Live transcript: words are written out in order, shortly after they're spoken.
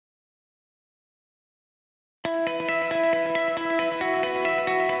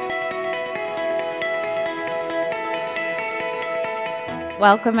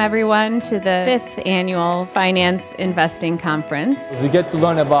Welcome everyone to the 5th annual Finance Investing Conference. You get to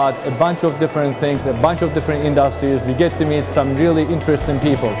learn about a bunch of different things, a bunch of different industries. You get to meet some really interesting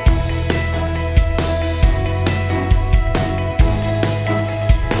people.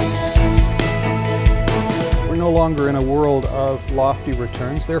 We're no longer in a world of lofty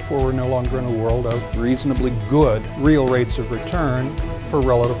returns, therefore we're no longer in a world of reasonably good real rates of return for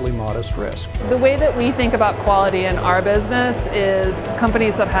relatively modest risk. The way that we think about quality in our business is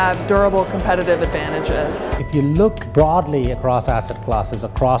companies that have durable competitive advantages. If you look broadly across asset classes,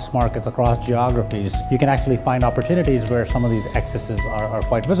 across markets, across geographies, you can actually find opportunities where some of these excesses are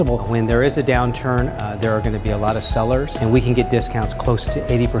quite visible. When there is a downturn, there are going to be a lot of sellers, and we can get discounts close to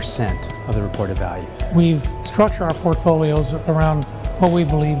 80% of the reported value. We've structured our portfolios around what we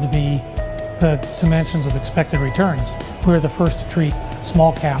believe to be the dimensions of expected returns. We're the first to treat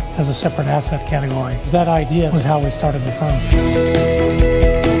small cap as a separate asset category. That idea was how we started the firm.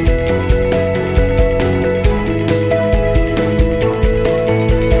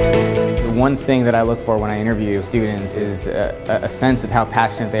 One thing that I look for when I interview students is a sense of how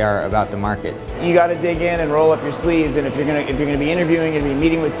passionate they are about the markets. You got to dig in and roll up your sleeves, and if you're going to be interviewing and be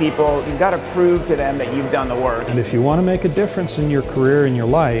meeting with people, you've got to prove to them that you've done the work. And if you want to make a difference in your career and your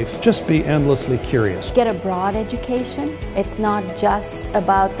life, just be endlessly curious. Get a broad education. It's not just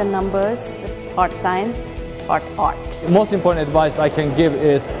about the numbers. It's part science, part art. The most important advice I can give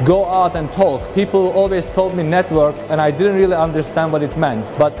is go out and talk. People always told me network, and I didn't really understand what it meant.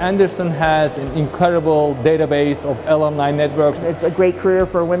 But Anderson has an incredible database of alumni networks. It's a great career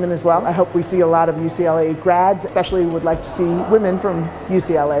for women as well. I hope we see a lot of UCLA grads, especially would like to see women from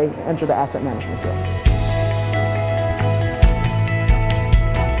UCLA enter the asset management field.